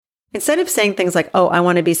Instead of saying things like, oh, I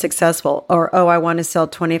want to be successful, or oh, I want to sell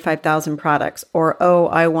 25,000 products, or oh,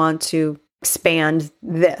 I want to expand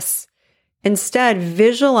this. Instead,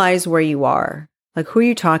 visualize where you are. Like, who are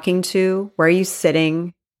you talking to? Where are you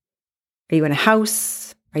sitting? Are you in a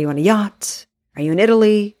house? Are you on a yacht? Are you in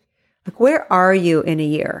Italy? Like, where are you in a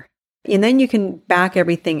year? And then you can back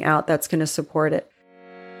everything out that's going to support it.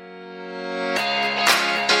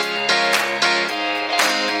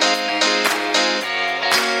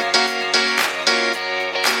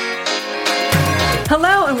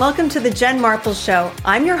 Hello and welcome to the Jen Marples Show.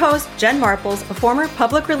 I'm your host, Jen Marples, a former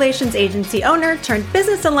public relations agency owner turned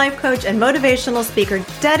business and life coach and motivational speaker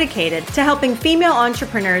dedicated to helping female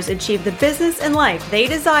entrepreneurs achieve the business and life they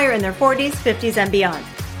desire in their 40s, 50s, and beyond.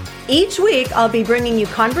 Each week, I'll be bringing you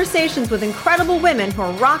conversations with incredible women who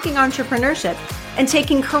are rocking entrepreneurship and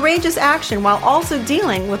taking courageous action while also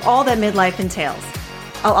dealing with all that midlife entails.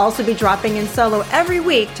 I'll also be dropping in solo every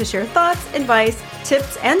week to share thoughts, advice,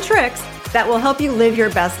 tips, and tricks that will help you live your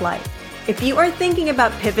best life. If you are thinking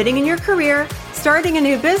about pivoting in your career, starting a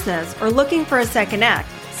new business, or looking for a second act,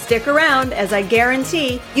 stick around as I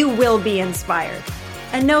guarantee you will be inspired.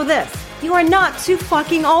 And know this, you are not too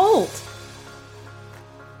fucking old.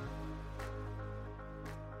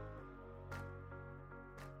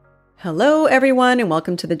 Hello, everyone, and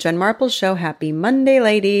welcome to the Jen Marples Show. Happy Monday,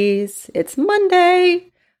 ladies. It's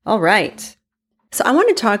Monday. All right. So I want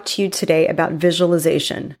to talk to you today about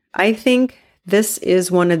visualization. I think this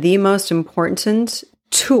is one of the most important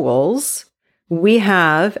tools we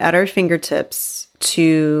have at our fingertips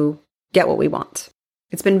to get what we want.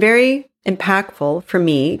 It's been very impactful for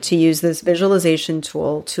me to use this visualization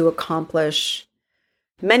tool to accomplish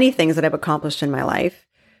many things that I've accomplished in my life.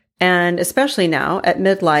 And especially now at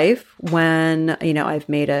midlife when, I've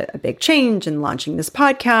made a big change in launching this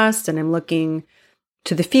podcast and I'm looking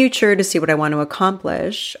to the future to see what I want to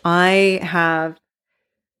accomplish, I have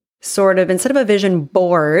sort of, instead of a vision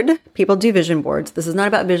board, people do vision boards. This is not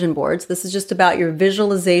about vision boards. This is just about your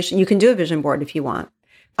visualization. You can do a vision board if you want.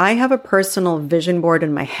 I have a personal vision board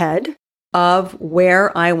in my head of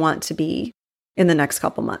where I want to be in the next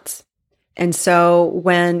couple months. And so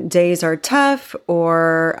when days are tough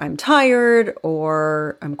or I'm tired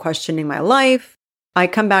or I'm questioning my life, I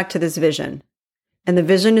come back to this vision. And the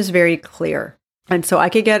vision is very clear. And so I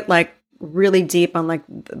could get really deep on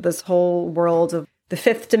this whole world of the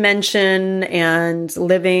fifth dimension and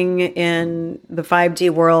living in the 5D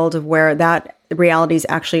world of where that reality is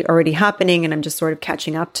actually already happening and I'm just sort of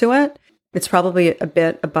catching up to it. It's probably a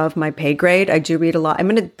bit above my pay grade. I do read a lot.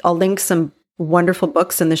 I'll link some wonderful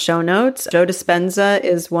books in the show notes. Joe Dispenza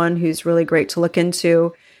is one who's really great to look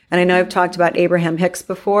into. And I know I've talked about Abraham Hicks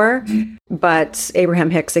before, but Abraham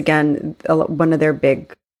Hicks, again, one of their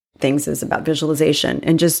big things is about visualization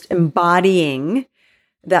and just embodying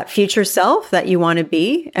that future self that you want to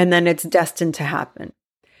be, and then it's destined to happen.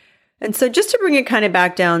 And so just to bring it kind of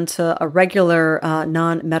back down to a regular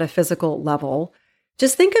non-metaphysical level,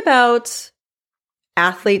 just think about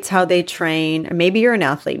athletes, how they train. Maybe you're an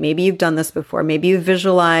athlete. Maybe you've done this before. Maybe you've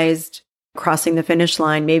visualized crossing the finish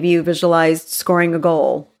line. Maybe you visualized scoring a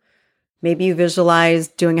goal. Maybe you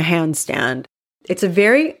visualized doing a handstand. It's a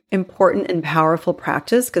very important and powerful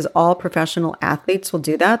practice because all professional athletes will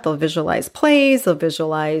do that. They'll visualize plays, they'll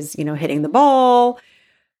visualize, hitting the ball.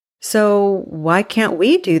 So why can't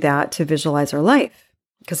we do that to visualize our life?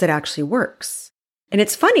 Because it actually works. And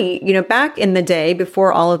it's funny, back in the day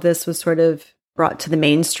before all of this was sort of brought to the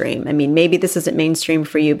mainstream. Maybe this isn't mainstream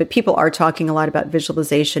for you, but people are talking a lot about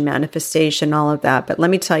visualization, manifestation, all of that. But let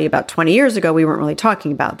me tell you, about 20 years ago, we weren't really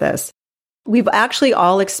talking about this. We've actually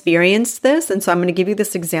all experienced this. And so I'm going to give you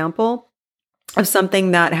this example of something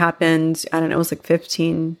that happened, I don't know, it was I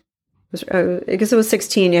guess it was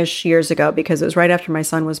 16-ish years ago because it was right after my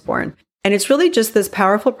son was born. And it's really just this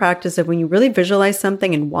powerful practice of when you really visualize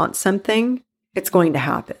something and want something, it's going to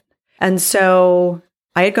happen. And so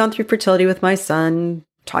I had gone through fertility with my son,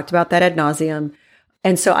 talked about that ad nauseum.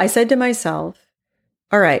 And so I said to myself,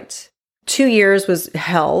 all right, 2 years was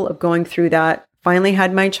hell of going through that. Finally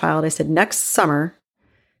had my child. I said, next summer,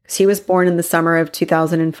 because he was born in the summer of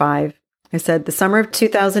 2005. I said, the summer of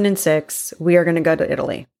 2006, we are going to go to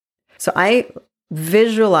Italy. So I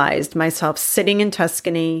visualized myself sitting in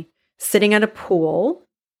Tuscany, sitting at a pool,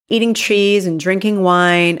 eating trees and drinking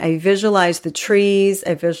wine. I visualized the trees.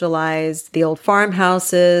 I visualized the old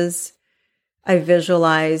farmhouses. I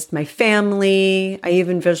visualized my family. I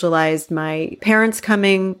even visualized my parents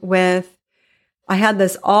coming with. I had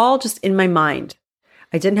this all just in my mind.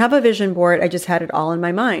 I didn't have a vision board. I just had it all in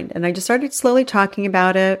my mind. And I just started slowly talking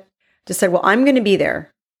about it. Just said, well, I'm going to be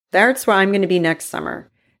there. That's where I'm going to be next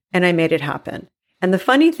summer. And I made it happen. And the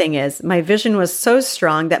funny thing is, my vision was so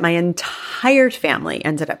strong that my entire family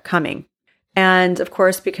ended up coming. And of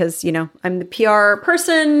course, because, I'm the PR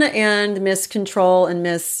person and Miss Control and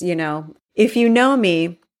Miss, if you know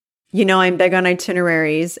me, I'm big on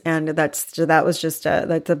itineraries, and that was just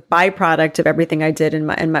that's a byproduct of everything I did in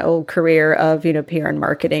my old career of PR and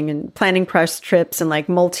marketing and planning press trips and like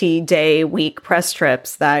multi-day week press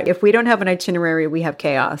trips. That if we don't have an itinerary, we have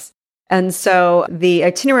chaos. And so the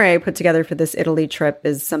itinerary I put together for this Italy trip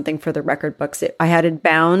is something for the record books. I had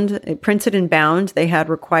it printed and bound. They had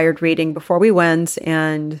required reading before we went,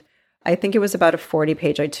 and I think it was about a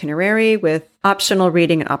 40-page itinerary with optional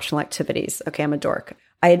reading and optional activities. Okay, I'm a dork.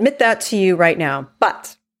 I admit that to you right now.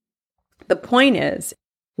 But the point is,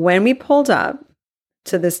 when we pulled up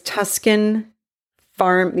to this Tuscan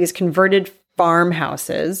farm, these converted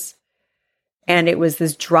farmhouses, and it was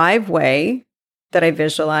this driveway that I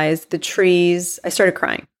visualized, the trees, I started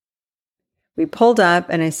crying. We pulled up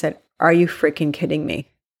and I said, are you freaking kidding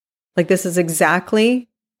me? Like, this is exactly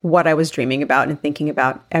what I was dreaming about and thinking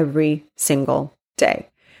about every single day.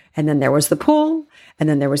 And then there was the pool, and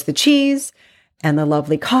then there was the cheese, and the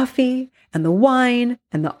lovely coffee, and the wine,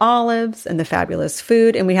 and the olives, and the fabulous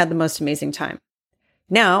food, and we had the most amazing time.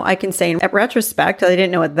 Now, I can say in retrospect, I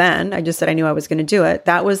didn't know it then, I just said I knew I was going to do it.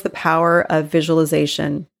 That was the power of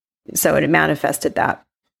visualization. So it manifested that.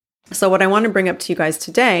 So what I want to bring up to you guys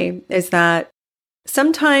today is that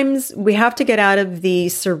sometimes we have to get out of the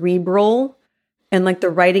cerebral and like the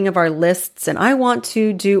writing of our lists, and I want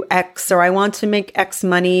to do X, or I want to make X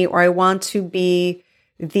money, or I want to be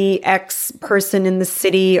the X person in the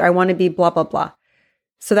city, or I want to be blah, blah, blah.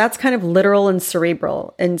 So that's kind of literal and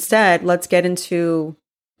cerebral. Instead, let's get into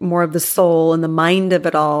more of the soul and the mind of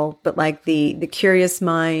it all, but like the curious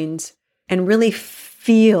mind, and really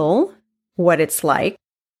feel what it's like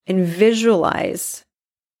and visualize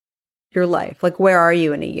your life. Like, where are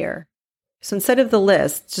you in a year? So instead of the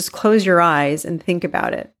list, just close your eyes and think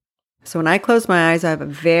about it. So when I close my eyes, I have a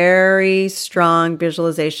very strong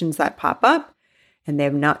visualizations that pop up, and they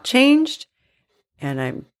have not changed. And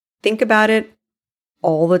I think about it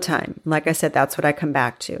all the time. Like I said, that's what I come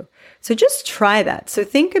back to. So just try that. So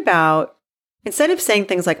think about, instead of saying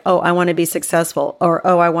things like, oh, I want to be successful, or,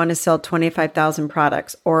 oh, I want to sell 25,000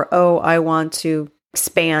 products, or, oh, I want to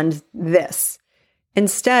expand this.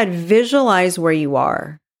 Instead, visualize where you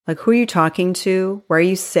are. Like, who are you talking to? Where are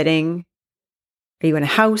you sitting? Are you in a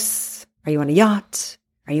house? Are you on a yacht?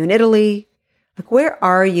 Are you in Italy? Like, where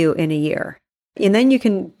are you in a year? And then you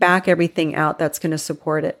can back everything out that's going to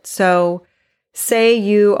support it. So say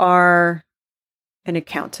you are an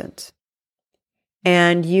accountant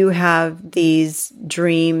and you have these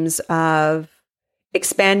dreams of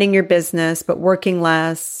expanding your business, but working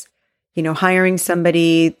less, hiring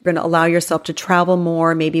somebody, going to allow yourself to travel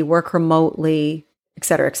more, maybe work remotely, et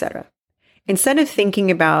cetera, et cetera. Instead of thinking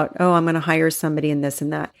about, oh, I'm going to hire somebody in this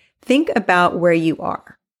and that, think about where you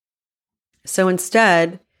are. So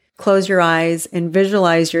instead, close your eyes and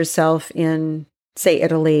visualize yourself in, say,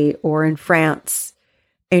 Italy or in France,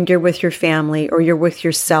 and you're with your family, or you're with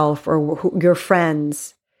yourself or your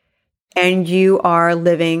friends, and you are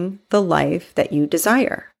living the life that you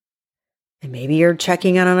desire. And maybe you're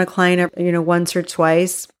checking in on a client, once or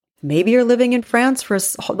twice. Maybe you're living in France for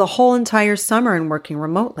the whole entire summer and working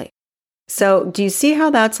remotely. So do you see how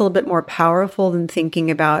that's a little bit more powerful than thinking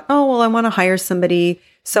about, oh, well, I want to hire somebody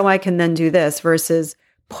so I can then do this, versus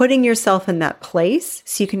putting yourself in that place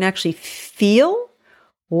so you can actually feel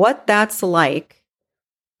what that's like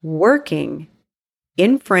working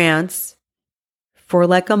in France for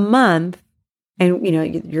like a month. And,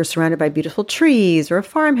 you're surrounded by beautiful trees or a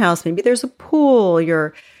farmhouse. Maybe there's a pool.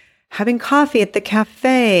 You're having coffee at the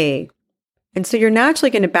cafe. And so you're naturally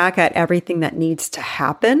going to back at everything that needs to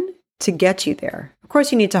happen to get you there. Of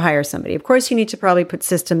course, you need to hire somebody. Of course, you need to probably put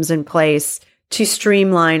systems in place to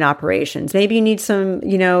streamline operations. Maybe you need some,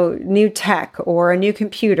 new tech or a new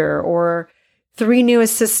computer or 3 new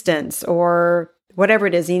assistants or whatever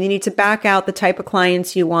it is. You need to back out the type of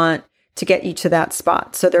clients you want to get you to that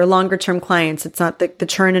spot. So they're longer term clients. It's not the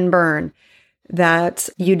churn and burn that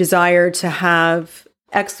you desire to have.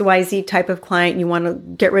 XYZ type of client, you want to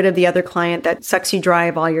get rid of the other client that sucks you dry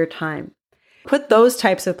of all your time. Put those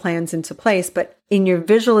types of plans into place, but in your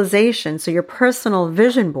visualization, so your personal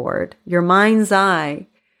vision board, your mind's eye,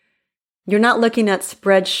 you're not looking at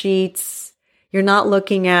spreadsheets. You're not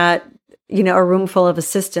looking at, a room full of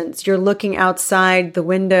assistants. You're looking outside the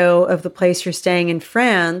window of the place you're staying in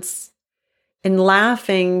France and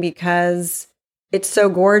laughing because it's so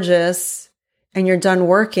gorgeous and you're done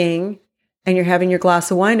working and you're having your glass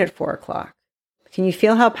of wine at 4:00. Can you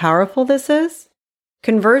feel how powerful this is?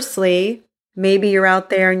 Conversely, Maybe you're out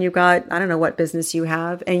there and you've got, I don't know what business you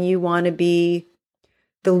have, and you want to be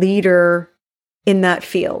the leader in that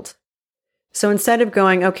field. So instead of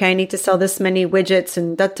going, okay, I need to sell this many widgets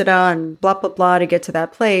and and blah, blah, blah to get to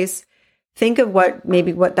that place, think of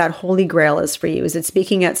what that holy grail is for you. Is it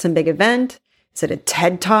speaking at some big event? Is it a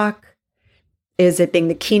TED Talk? Is it being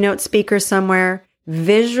the keynote speaker somewhere?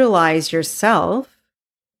 Visualize yourself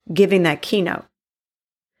giving that keynote.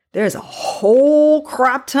 There's a whole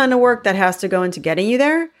crap ton of work that has to go into getting you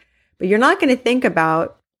there, but you're not going to think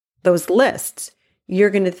about those lists. You're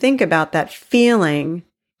going to think about that feeling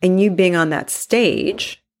and you being on that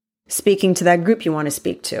stage, speaking to that group you want to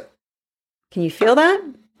speak to. Can you feel that?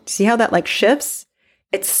 See how that shifts?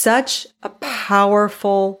 It's such a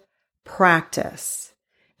powerful practice.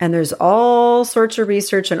 And there's all sorts of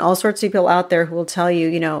research and all sorts of people out there who will tell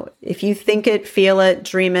you, if you think it, feel it,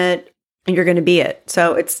 dream it, and you're going to be it.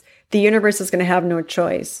 So the universe is going to have no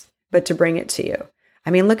choice but to bring it to you.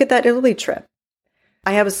 I mean, look at that Italy trip.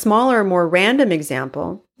 I have a smaller, more random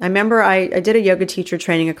example. I remember I did a yoga teacher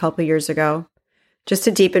training a couple years ago just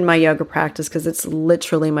to deepen my yoga practice because it's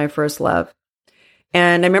literally my first love.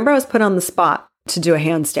 And I remember I was put on the spot to do a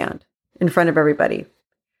handstand in front of everybody.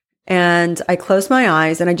 And I closed my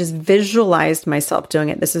eyes and I just visualized myself doing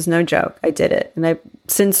it. This is no joke. I did it. And I've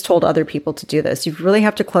since told other people to do this. You really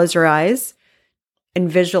have to close your eyes and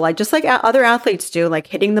visualize, just like other athletes do, like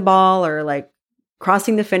hitting the ball or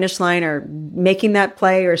crossing the finish line or making that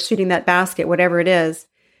play or shooting that basket, whatever it is.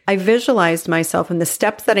 I visualized myself and the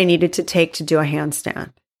steps that I needed to take to do a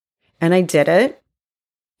handstand. And I did it.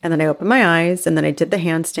 And then I opened my eyes and then I did the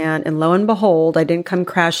handstand. And lo and behold, I didn't come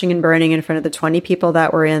crashing and burning in front of the 20 people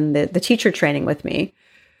that were in the teacher training with me.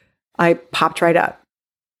 I popped right up.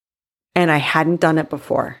 And I hadn't done it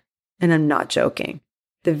before. And I'm not joking.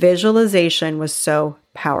 The visualization was so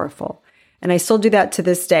powerful. And I still do that to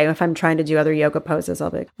this day. If I'm trying to do other yoga poses, I'll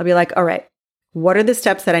be like, all right, what are the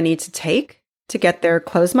steps that I need to take to get there?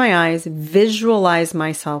 Close my eyes, visualize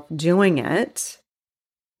myself doing it.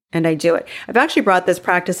 And I do it. I've actually brought this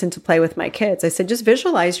practice into play with my kids. I said, just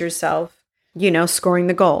visualize yourself, scoring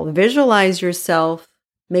the goal. Visualize yourself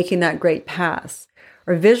making that great pass,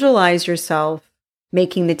 or visualize yourself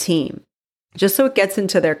making the team, just so it gets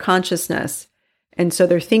into their consciousness. And so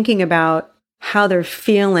they're thinking about how they're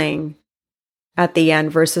feeling at the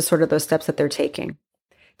end versus sort of those steps that they're taking.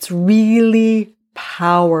 It's really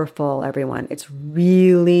powerful, everyone. It's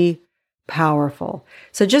really powerful.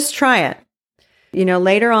 So just try it.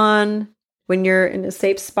 Later on, when you're in a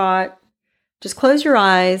safe spot, just close your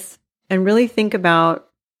eyes and really think about,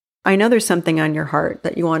 I know there's something on your heart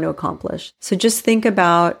that you want to accomplish. So just think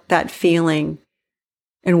about that feeling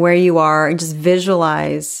and where you are and just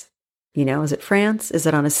visualize, is it France? Is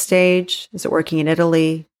it on a stage? Is it working in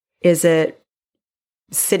Italy? Is it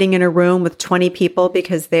sitting in a room with 20 people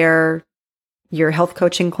because they're your health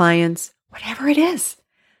coaching clients? Whatever it is.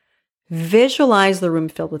 Visualize the room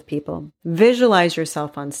filled with people. Visualize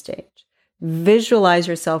yourself on stage. Visualize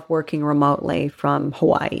yourself working remotely from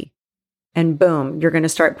Hawaii. And boom, you're going to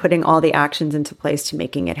start putting all the actions into place to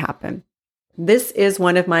making it happen. This is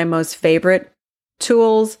one of my most favorite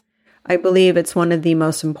tools. I believe it's one of the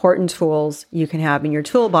most important tools you can have in your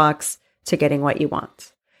toolbox to getting what you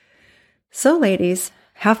want. So ladies,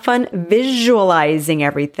 have fun visualizing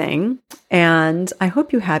everything. And I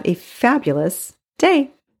hope you have a fabulous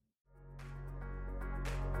day.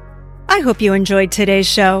 I hope you enjoyed today's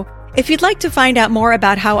show. If you'd like to find out more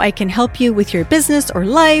about how I can help you with your business or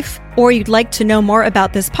life, or you'd like to know more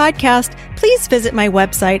about this podcast, please visit my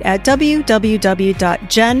website at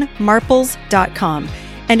www.jenmarples.com.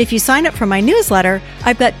 And if you sign up for my newsletter,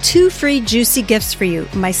 I've got 2 free juicy gifts for you.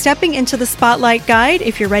 My Stepping into the Spotlight guide,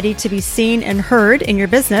 if you're ready to be seen and heard in your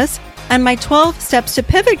business, and my 12 Steps to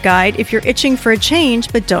Pivot guide, if you're itching for a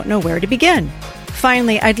change but don't know where to begin.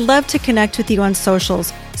 Finally, I'd love to connect with you on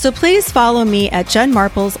socials, so please follow me at Jen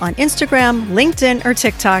Marples on Instagram, LinkedIn, or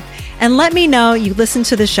TikTok, and let me know you listen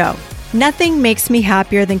to the show. Nothing makes me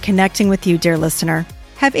happier than connecting with you, dear listener.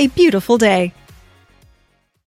 Have a beautiful day.